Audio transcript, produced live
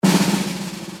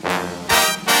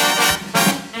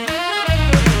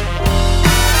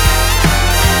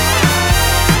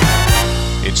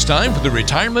time for the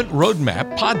Retirement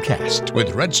Roadmap podcast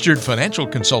with registered financial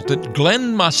consultant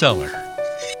Glenn Mosseller.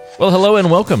 Well, hello and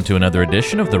welcome to another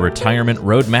edition of the Retirement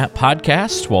Roadmap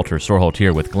podcast. Walter Sorholt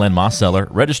here with Glenn Mosseller,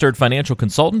 registered financial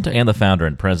consultant and the founder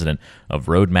and president of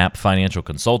Roadmap Financial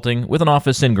Consulting with an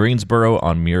office in Greensboro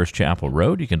on Muirs Chapel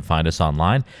Road. You can find us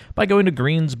online by going to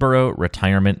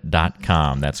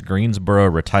greensbororetirement.com. That's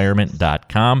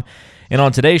greensbororetirement.com. And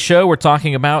on today's show, we're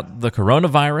talking about the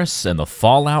coronavirus and the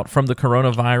fallout from the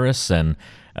coronavirus and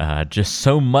just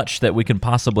so much that we can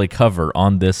possibly cover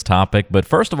on this topic. But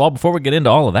first of all, before we get into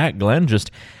all of that, Glenn,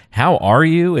 just how are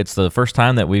you? It's the first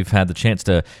time that we've had the chance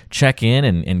to check in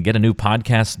and get a new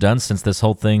podcast done since this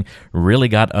whole thing really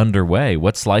got underway.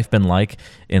 What's life been like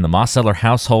in the Mosseller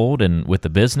household and with the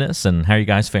business, and how are you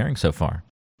guys faring so far?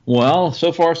 Well,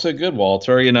 so far so good,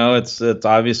 Walter. You know, it's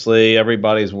obviously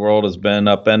everybody's world has been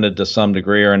upended to some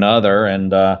degree or another,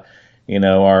 and you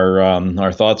know,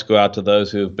 our thoughts go out to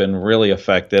those who have been really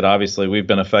affected. Obviously, we've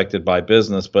been affected by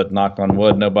business, but knock on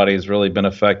wood, nobody's really been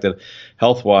affected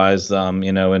health-wise.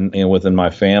 You know, within my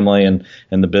family and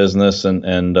the business and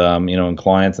you know, and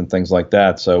clients and things like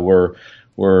that. So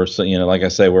we're so, you know, like I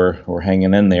say, we're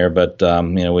hanging in there, but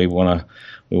you know, we want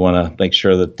to make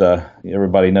sure that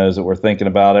everybody knows that we're thinking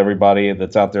about everybody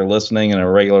that's out there listening and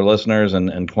our regular listeners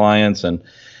and clients, and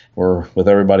we're with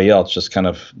everybody else just kind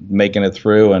of making it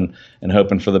through and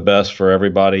hoping for the best for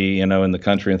everybody, you know, in the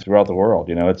country and throughout the world.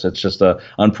 You know, it's just a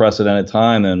unprecedented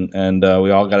time, and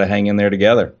we all got to hang in there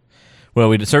together. Well,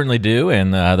 we certainly do,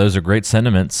 and those are great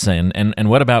sentiments. And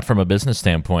what about from a business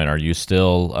standpoint? Are you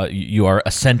still, you are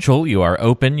essential, you are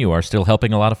open, you are still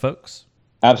helping a lot of folks?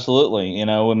 Absolutely. You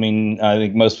know, I mean, I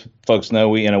think most folks know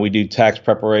we do tax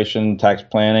preparation, tax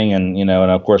planning, and, you know,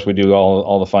 and of course we do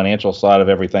all the financial side of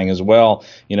everything as well,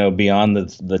 you know, beyond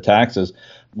the taxes.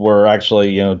 We're actually,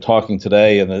 you know, talking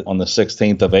today on the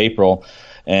 16th of April,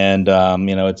 and,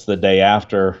 you know, it's the day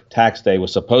after tax day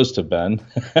was supposed to have been,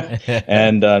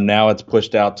 and now it's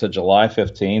pushed out to July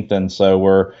 15th. And so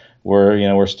we're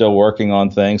still working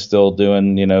on things, still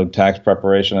doing, you know, tax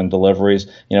preparation and deliveries.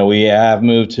 You know, we have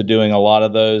moved to doing a lot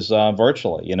of those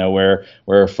virtually, you know, where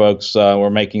folks,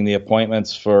 we're making the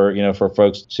appointments for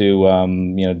folks to,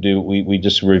 you know, we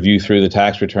just review through the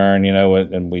tax return, you know,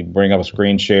 and we bring up a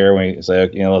screen share. We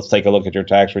say, you know, let's take a look at your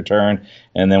tax return.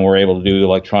 And then we're able to do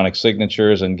electronic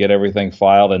signatures and get everything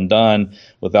filed and done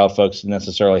without folks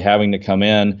necessarily having to come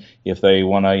in. If they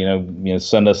want to, you know,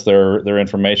 send us their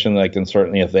information, they can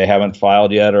certainly, if they haven't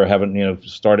filed yet or haven't, you know,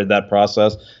 started that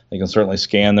process, they can certainly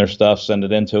scan their stuff, send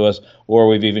it in to us. Or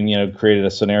we've even, you know, created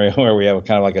a scenario where we have a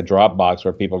kind of like a drop box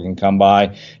where people can come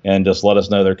by and just let us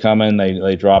know they're coming.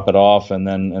 They drop it off, and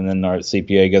then our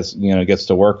CPA gets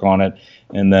to work on it,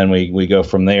 and then we go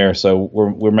from there. So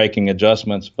we're making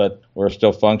adjustments, but we're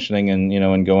still functioning and, you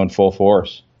know, and going full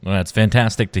force. Well, it's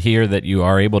fantastic to hear that you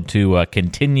are able to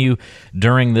continue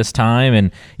during this time,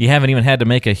 and you haven't even had to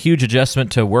make a huge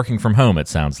adjustment to working from home, it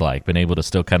sounds like, been able to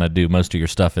still kind of do most of your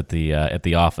stuff at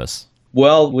the office.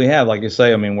 Well, we have, like you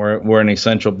say, I mean, we're an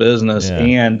essential business, yeah.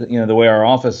 And, you know, the way our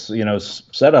office, you know,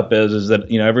 set up is that,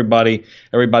 you know, everybody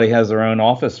has their own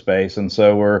office space, and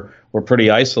so we're pretty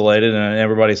isolated, and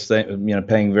everybody's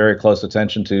paying very close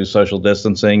attention to social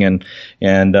distancing and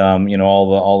you know,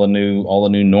 all the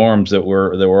new norms that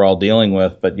we're all dealing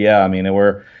with. But yeah, I mean,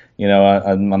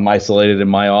 I'm isolated in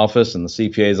my office, and the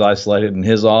CPA is isolated in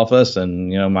his office,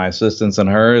 and, you know, my assistants and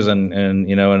hers, and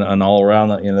you know, and all around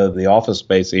the office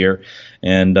space here.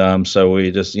 And so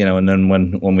we just, you know, and then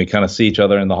when we kind of see each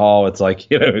other in the hall, it's like,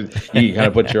 you know, you kind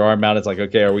of put your arm out. It's like,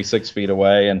 okay, are we 6 feet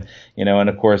away? And, you know, and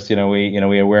of course, you know, we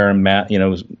are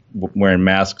wearing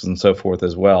masks and so forth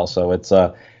as well. So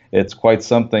it's quite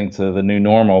something to the new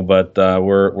normal, but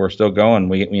we're still going.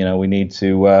 We need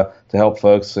to help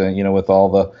folks, you know, with all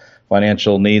the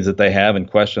financial needs that they have and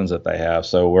questions that they have.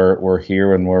 So we're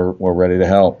here, and we're ready to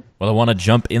help. Well, I want to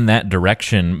jump in that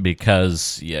direction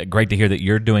because great to hear that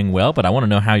you're doing well, but I want to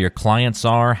know how your clients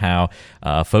are, how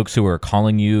folks who are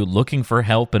calling you looking for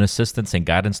help and assistance and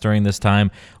guidance during this time,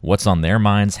 what's on their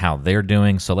minds, how they're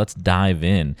doing. So let's dive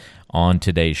in on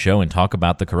today's show and talk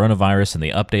about the coronavirus and the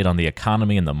update on the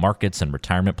economy and the markets and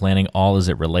retirement planning, all as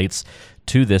it relates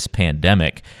to this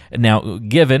pandemic. Now,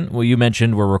 given, well, you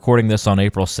mentioned we're recording this on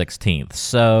April 16th,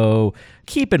 so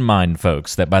keep in mind,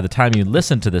 folks, that by the time you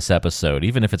listen to this episode,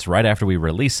 even if it's right after we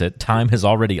release it, time has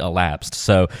already elapsed.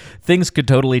 So things could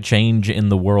totally change in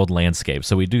the world landscape.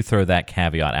 So we do throw that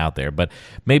caveat out there. But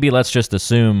maybe let's just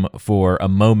assume for a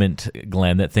moment,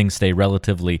 Glenn, that things stay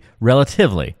relatively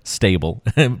stable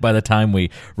by the time we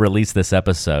release this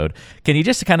episode. Can you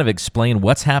just kind of explain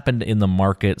what's happened in the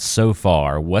market so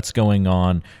far? What's going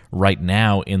on right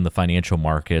now in the financial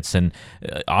markets? And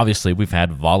obviously we've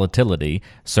had volatility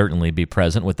certainly be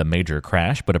present with the major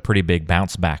crash, but a pretty big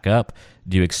bounce back up.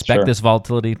 Do you expect this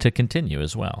volatility to continue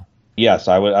as well? Yes,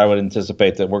 I would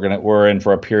anticipate that we're in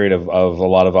for a period of a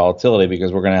lot of volatility,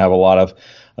 because we're going to have a lot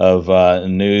of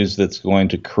news that's going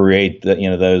to create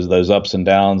those ups and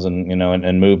downs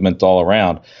and movement all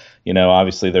around.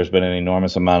 Obviously there's been an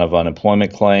enormous amount of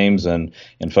unemployment claims, and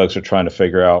folks are trying to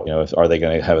figure out, are they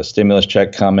going to have a stimulus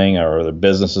check coming, or the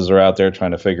businesses are out there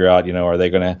trying to figure out, are they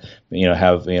going to,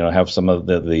 have some of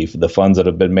the funds that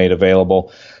have been made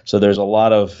available. So there's a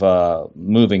lot of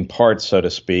moving parts, so to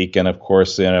speak. And of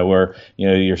course,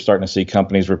 you're starting to see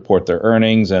companies report their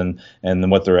earnings and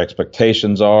what their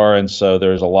expectations are. And so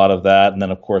there's a lot of that. And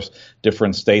then of course,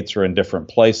 different states are in different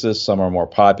places. Some are more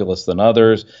populous than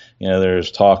others.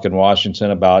 There's talk in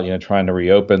Washington about, trying to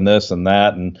reopen this and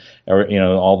that, and,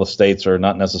 all the states are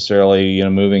not necessarily,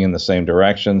 moving in the same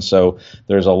direction. So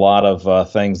there's a lot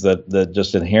of things that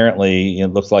just inherently, it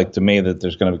looks like to me that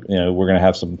there's going to, we're going to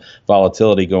have some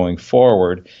volatility going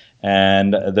forward.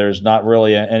 And there's not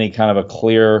really any kind of a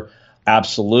clear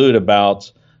absolute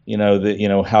about,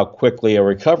 how quickly a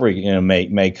recovery,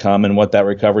 may come and what that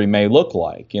recovery may look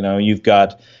like. You've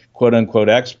got quote unquote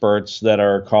experts that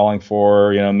are calling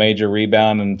for, major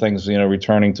rebound and things,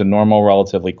 returning to normal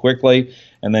relatively quickly.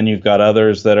 And then you've got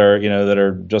others that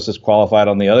are just as qualified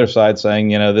on the other side, saying,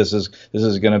 this is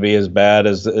going to be as bad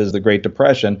as the Great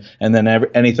Depression, and then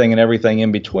anything and everything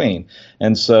in between.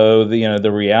 And so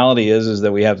the reality is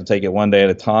that we have to take it one day at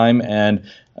a time, and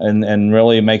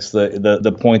really makes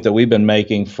the point that we've been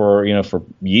making for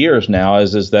years now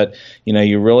is that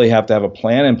you really have to have a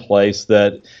plan in place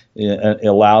that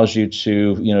allows you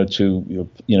to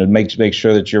make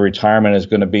sure that your retirement is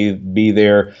going to be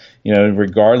there,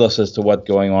 regardless as to what's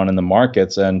going on in the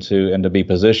markets, and to be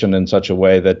positioned in such a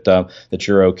way that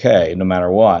you're okay no matter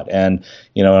what. And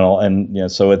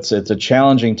so it's a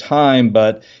challenging time,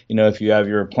 but if you have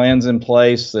your plans in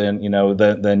place, then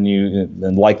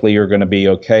then likely you're going to be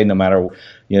okay no matter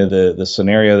the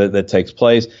scenario that takes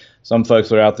place. Some folks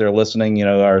that are out there listening,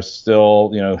 are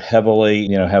still, heavily,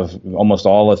 have almost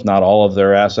all, if not all, of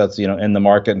their assets, in the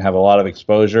market and have a lot of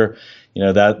exposure.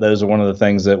 Those are one of the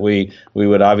things that we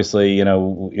would obviously,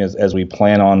 as we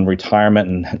plan on retirement,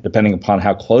 and depending upon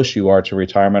how close you are to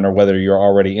retirement or whether you're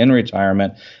already in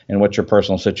retirement and what your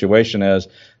personal situation is,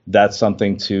 that's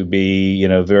something to be,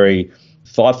 very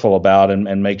thoughtful about,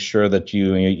 and make sure that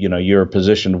you're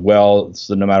positioned well,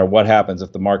 so no matter what happens,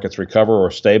 if the markets recover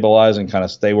or stabilize and kind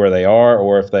of stay where they are,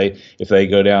 or if they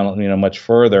go down much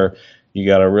further, you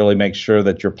got to really make sure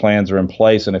that your plans are in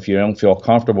place. And if you don't feel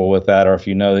comfortable with that, or if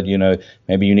you know that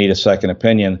maybe you need a second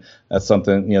opinion, that's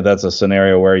something, that's a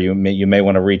scenario where you may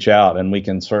want to reach out, and we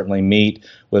can certainly meet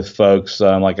with folks,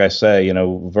 like I say,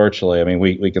 virtually. I mean,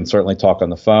 we can certainly talk on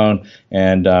the phone,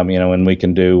 and and we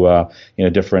can do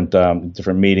different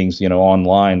meetings,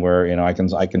 online, where I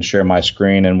can share my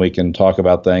screen, and we can talk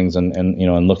about things and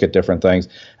look at different things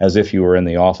as if you were in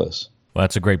the office. Well,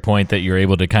 that's a great point, that you're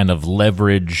able to kind of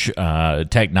leverage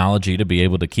technology to be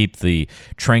able to keep the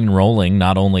train rolling,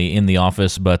 not only in the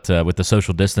office, but with the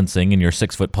social distancing and your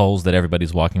 6-foot poles that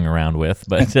everybody's walking around with,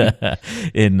 but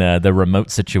in the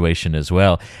remote situation as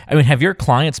well. I mean, have your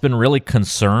clients been really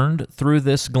concerned through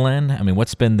this, Glenn? I mean,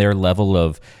 what's been their level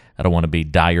of, I don't want to be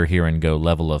dire here and go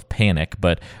level of panic,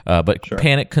 but sure.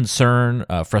 Panic, concern,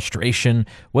 frustration,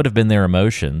 what have been their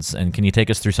emotions? And can you take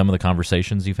us through some of the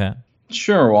conversations you've had?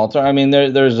 Sure, Walter. I mean,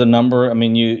 there's a number. I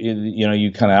mean,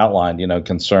 you kind of outlined,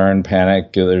 concern,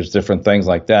 panic. There's different things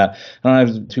like that. I don't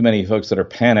have too many folks that are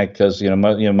panicked, because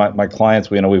my clients,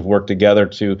 we've worked together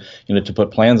to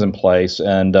put plans in place,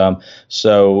 and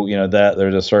so that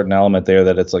there's a certain element there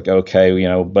that it's like,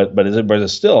 okay, but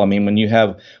it's still. I mean, when you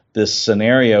have this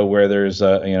scenario where there's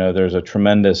a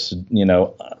tremendous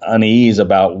unease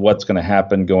about what's going to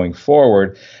happen going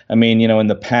forward. I mean, in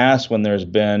the past, when there's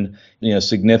been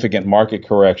significant market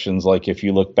corrections, like if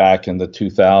you look back in the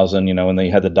 2000, when they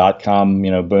had the .com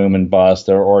boom and bust,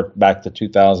 or back to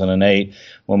 2008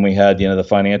 when we had the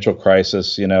financial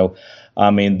crisis,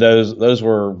 I mean, those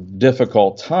were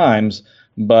difficult times.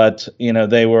 but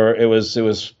it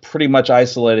was pretty much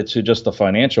isolated to just the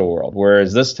financial world,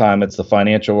 whereas this time it's the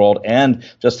financial world and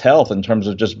just health in terms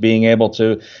of just being able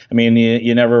to. I mean,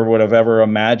 you never would have ever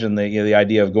imagined the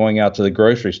idea of going out to the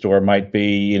grocery store might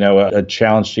be a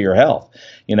challenge to your health.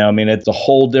 I mean, it's a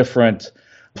whole different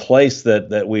place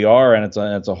that we are, and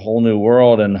it's a whole new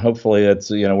world, and hopefully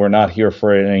we're not here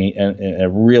for a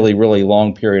really, really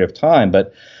long period of time,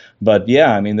 but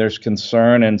yeah, I mean, there's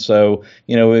concern, and so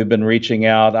we've been reaching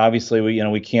out. Obviously,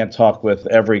 we can't talk with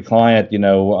every client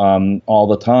all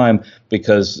the time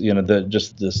because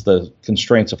the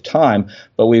constraints of time.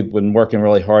 But we've been working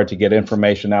really hard to get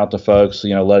information out to folks,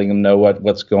 letting them know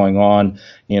what's going on,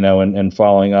 and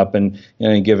following up and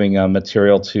giving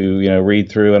material to read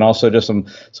through, and also just some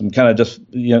kind of just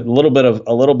a little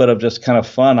bit of just kind of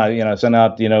fun. I sent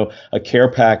out a care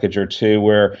package or two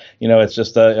where it's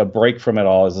just a break from it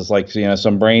all. It's like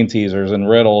some brain teasers and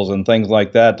riddles and things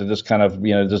like that to just kind of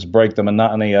just break the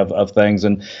monotony of things,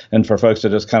 and for folks to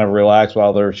just kind of relax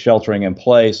while they're sheltering in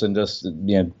place and just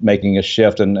making a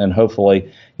shift, and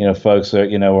hopefully folks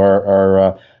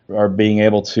are being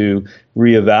able to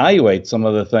reevaluate some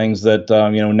of the things that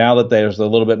now that there's a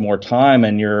little bit more time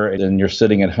and you're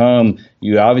sitting at home,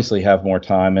 you obviously have more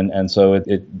time, and so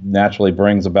it naturally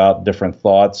brings about different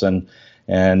thoughts, and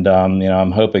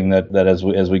I'm hoping that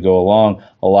as we go along,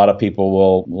 a lot of people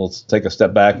will take a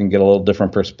step back and get a little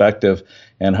different perspective,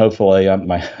 and hopefully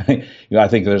I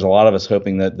think there's a lot of us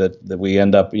hoping that we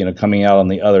end up coming out on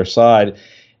the other side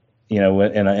in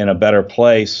a better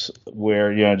place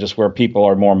where just where people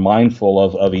are more mindful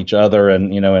of each other,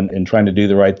 and trying to do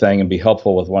the right thing and be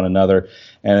helpful with one another.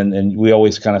 And we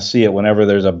always kind of see it whenever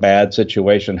there's a bad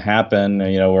situation happen,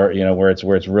 where it's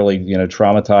really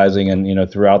traumatizing,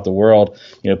 and throughout the world,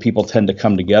 people tend to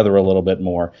come together a little bit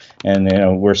more,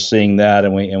 and we're seeing that,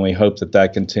 and we hope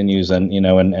that continues,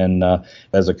 and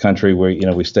as a country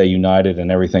we stay united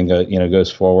and everything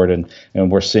goes forward,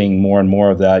 and we're seeing more and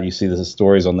more of that. You see the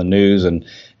stories on the news and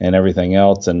everything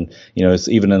else, and it's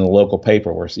even in the local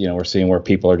paper we're seeing where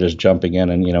people are just jumping in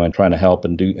and trying to help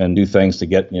and do things to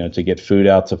get food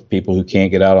out to people who can't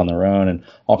get out on their own, and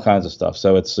all kinds of stuff.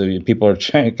 So it's people are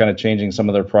kind of changing some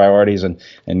of their priorities and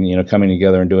coming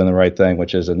together and doing the right thing,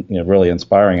 which is really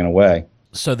inspiring in a way.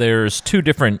 So there's two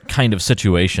different kind of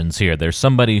situations here. There's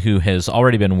somebody who has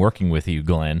already been working with you,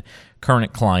 Glenn,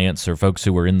 current clients or folks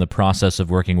who were in the process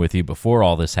of working with you before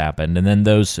all this happened, and then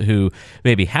those who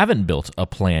maybe haven't built a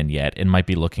plan yet and might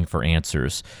be looking for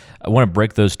answers. I want to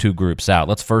break those two groups out.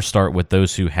 Let's first start with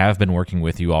those who have been working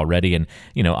with you already and,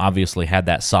 obviously had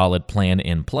that solid plan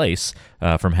in place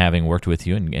from having worked with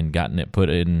you and gotten it put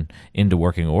into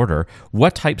working order.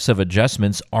 What types of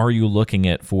adjustments are you looking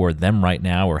at for them right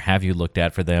now, or have you looked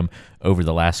at for them over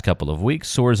the last couple of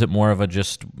weeks, or is it more of a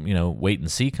just, wait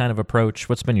and see kind of approach?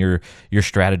 What's been your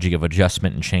strategy of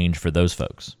adjustment and change for those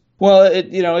folks? Well,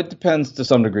 it depends to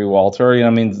some degree, Walter. I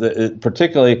mean,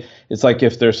 particularly, it's like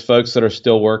if there's folks that are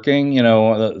still working,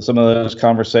 some of those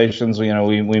conversations, we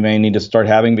may need to start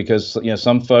having, because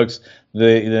some folks,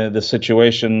 the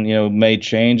situation may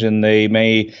change, and they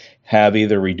may have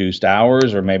either reduced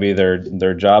hours, or maybe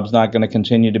their job's not going to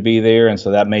continue to be there, and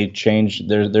so that may change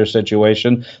their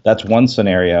situation. That's one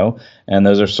scenario, and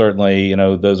those are certainly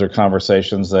those are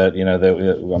conversations that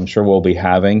that I'm sure we'll be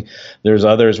having. There's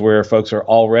others where folks are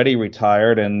already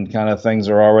retired and kind of things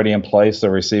are already in place. They're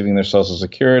receiving their Social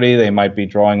Security. They might be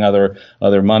drawing other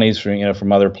monies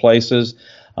from other places.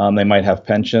 They might have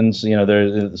pensions.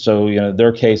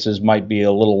 Their cases might be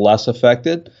a little less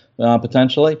affected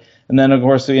potentially. And then, of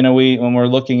course, when we're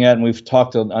looking at, and we've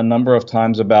talked a number of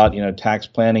times about, tax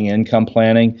planning, income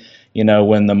planning,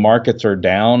 when the markets are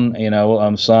down,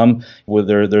 there's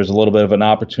a little bit of an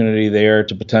opportunity there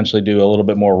to potentially do a little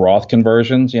bit more Roth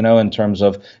conversions, in terms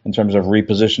of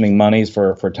repositioning monies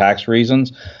for tax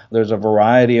reasons. There's a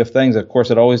variety of things. Of course,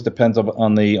 it always depends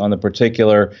on the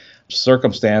particular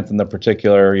circumstance and the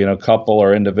particular, couple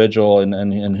or individual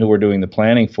and who we're doing the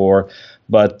planning for.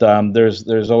 But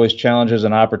there's always challenges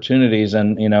and opportunities,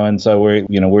 and so we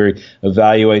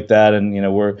evaluate that,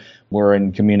 and we're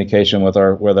in communication with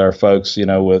our folks,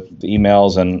 with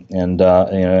emails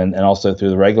and also through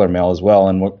the regular mail as well,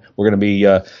 and we're going to be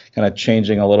kind of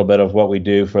changing a little bit of what we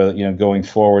do for going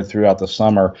forward throughout the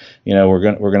summer. We're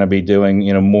going to be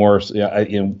doing more.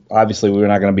 Obviously, we're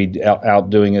not going to be out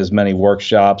doing as many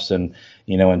workshops and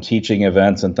teaching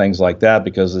events and things like that,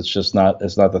 because it's not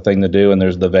the thing to do, and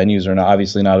the venues are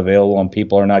obviously not available, and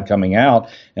people are not coming out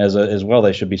as well.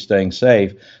 They should be staying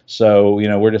safe. So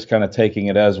we're just kind of taking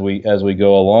it as we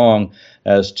go along,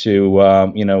 as to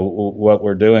what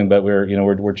we're doing, but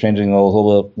we're changing a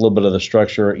little bit of the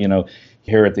structure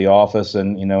here at the office,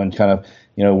 and and kind of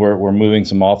we're moving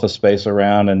some office space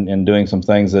around and doing some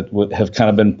things that have kind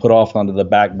of been put off onto the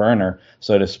back burner,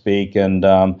 so to speak, and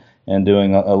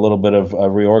doing a little bit of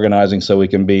reorganizing so we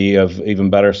can be of even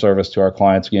better service to our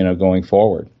clients going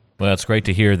forward. Well, it's great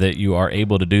to hear that you are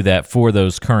able to do that for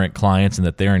those current clients and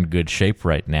that they're in good shape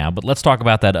right now. But let's talk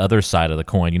about that other side of the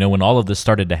coin. When all of this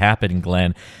started to happen,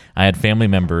 Glenn, I had family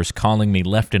members calling me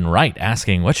left and right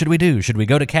asking, what should we do? Should we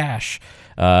go to cash?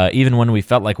 Even when we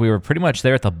felt like we were pretty much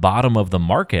there at the bottom of the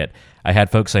market, I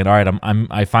had folks saying, all right,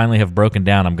 I finally have broken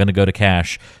down. I'm going to go to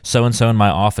cash. So-and-so in my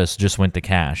office just went to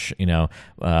cash.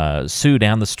 Sue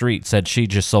down the street said she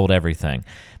just sold everything.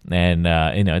 And,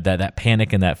 that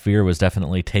panic and that fear was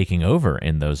definitely taking over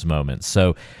in those moments.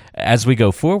 So as we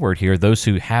go forward here, those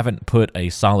who haven't put a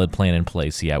solid plan in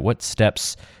place yet, what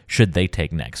steps should they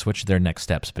take next? What should their next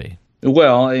steps be?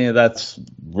 Well, that's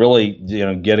really,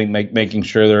 making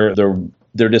sure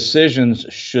their decisions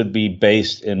should be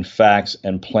based in facts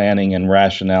and planning and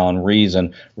rationale and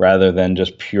reason rather than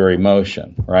just pure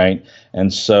emotion, right?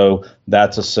 And so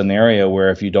that's a scenario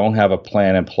where if you don't have a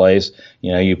plan in place,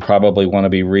 you probably want to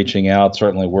be reaching out.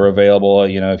 Certainly we're available,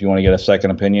 if you want to get a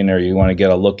second opinion or you want to get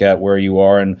a look at where you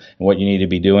are and what you need to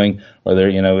be doing, or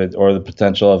or the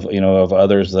potential of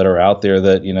others that are out there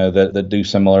that, that do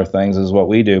similar things as what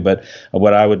we do. But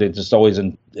what I would just always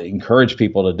encourage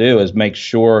people to do is make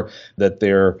sure that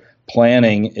their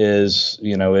planning is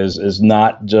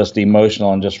not just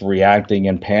emotional and just reacting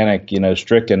in panic,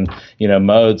 stricken,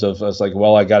 modes of it's like,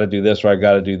 well, I got to do this or I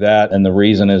got to do that. And the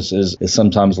reason is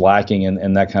sometimes lacking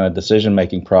in that kind of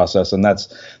decision-making process. And that's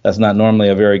not normally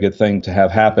a very good thing to have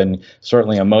happen.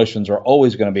 Certainly emotions are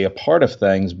always going to be a part of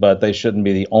things, but they shouldn't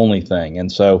be the only thing.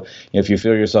 And so if you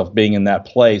feel yourself being in that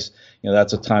place,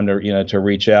 that's a time to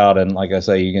reach out. And like I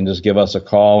say, you can just give us a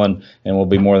call and we'll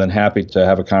be more than happy to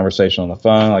have a conversation on the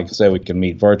phone. Like I say, we can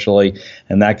meet virtually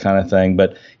and that kind of thing.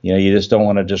 But, you just don't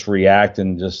want to just react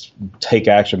and just take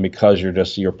action because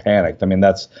you're panicked. I mean,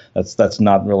 that's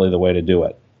not really the way to do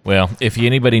it. Well, if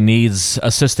anybody needs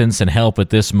assistance and help at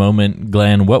this moment,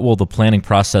 Glenn, what will the planning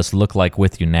process look like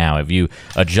with you now? Have you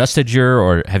adjusted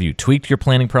or have you tweaked your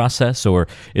planning process, or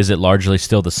is it largely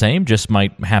still the same, just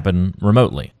might happen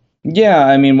remotely?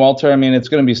 Yeah, Walter, it's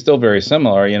going to be still very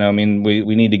similar.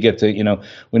 We need to get to,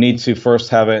 we need to first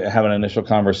have an initial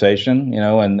conversation,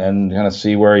 and kind of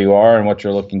see where you are and what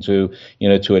you're looking to,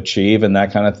 to achieve and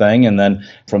that kind of thing. And then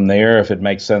from there, if it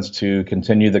makes sense to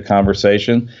continue the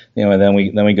conversation, and then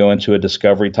we go into a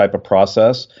discovery type of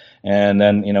process. And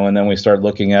then, and then we start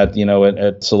looking at,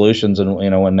 at solutions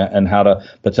and how to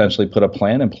potentially put a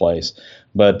plan in place.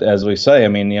 But as we say,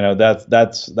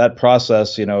 that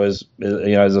process, is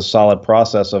a solid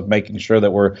process of making sure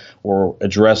that we're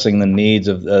addressing the needs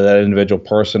of that individual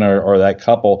person or that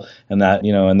couple and that,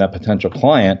 and that potential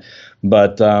client.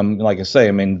 But like I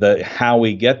say, how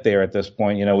we get there at this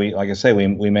point,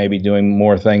 we may be doing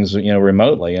more things,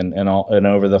 remotely and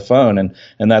over the phone, and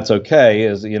that's okay.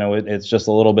 It's just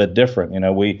a little bit different.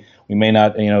 We may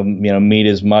not, meet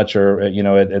as much or,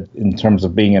 in terms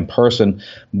of being in person,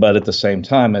 but at the same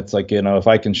time, it's like, if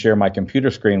I can share my computer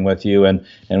screen with you and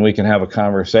we can have a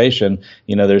conversation,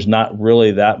 there's not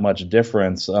really that much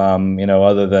difference,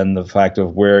 other than the fact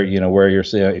of where you're,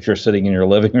 if you're sitting in your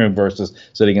living room versus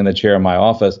sitting in the chair in my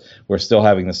office, we're still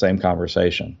having the same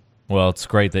conversation. Well, it's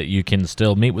great that you can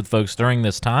still meet with folks during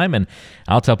this time, and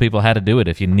I'll tell people how to do it.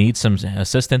 If you need some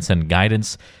assistance and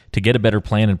guidance to get a better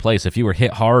plan in place, if you were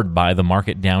hit hard by the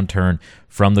market downturn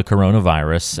from the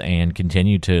coronavirus and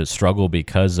continue to struggle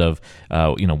because of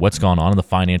what's gone on in the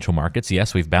financial markets,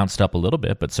 yes, we've bounced up a little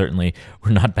bit, but certainly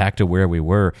we're not back to where we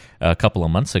were a couple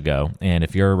of months ago. And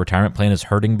if your retirement plan is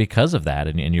hurting because of that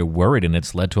and you're worried and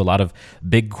it's led to a lot of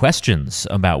big questions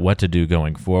about what to do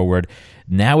going forward,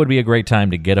 now would be a great time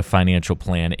to get a financial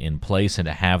plan in place and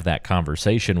to have that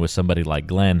conversation with somebody like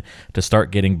Glenn to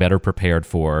start getting better prepared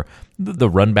for the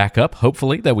run back up,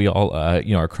 hopefully, that we all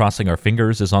are crossing our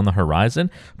fingers is on the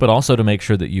horizon, but also to make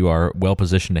sure that you are well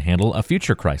positioned to handle a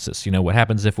future crisis. What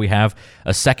happens if we have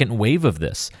a second wave of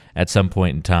this at some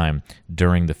point in time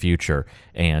during the future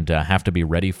and have to be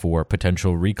ready for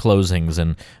potential reclosings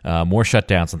and more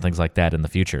shutdowns and things like that in the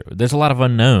future? There's a lot of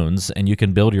unknowns, and you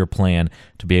can build your plan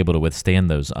to be able to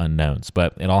withstand those unknowns,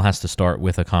 but it all has to start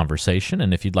with a conversation.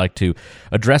 And if you'd like to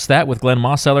address that with Glenn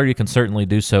Mosseller, you can certainly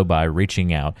do so by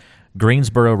reaching out.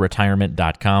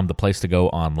 GreensboroRetirement.com, the place to go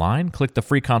online. Click the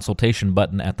free consultation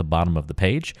button at the bottom of the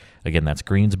page. Again, that's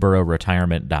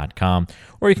GreensboroRetirement.com.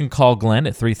 Or you can call Glenn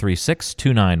at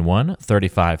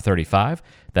 336-291-3535.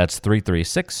 That's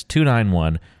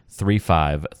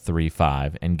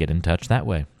 336-291-3535, and get in touch that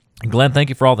way. Glenn, thank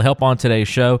you for all the help on today's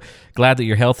show. Glad that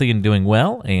you're healthy and doing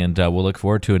well, and we'll look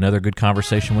forward to another good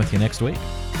conversation with you next week.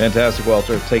 Fantastic,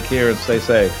 Walter. Take care and stay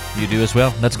safe. You do as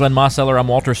well. That's Glenn Mosseller. I'm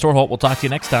Walter Storholt. We'll talk to you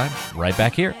next time, right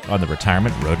back here on the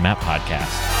Retirement Roadmap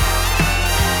Podcast.